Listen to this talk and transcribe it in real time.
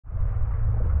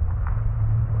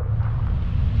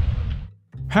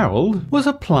Harold was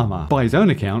a plumber. By his own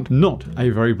account, not a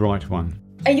very bright one.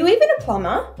 Are you even a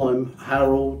plumber? I'm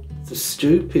Harold, the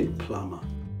stupid plumber.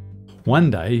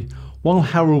 One day, while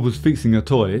Harold was fixing a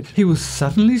toilet, he was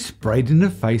suddenly sprayed in the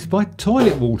face by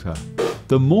toilet water.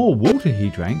 The more water he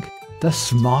drank, the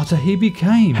smarter he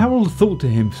became. Harold thought to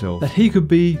himself that he could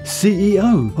be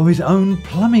CEO of his own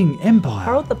plumbing empire.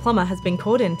 Harold the plumber has been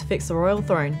called in to fix the royal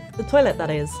throne. The toilet, that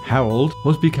is. Harold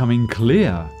was becoming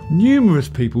clear. Numerous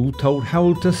people told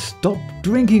Harold to stop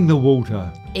drinking the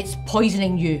water. It's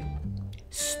poisoning you.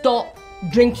 Stop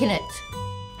drinking it.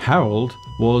 Harold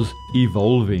was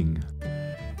evolving.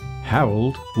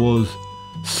 Harold was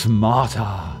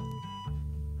smarter.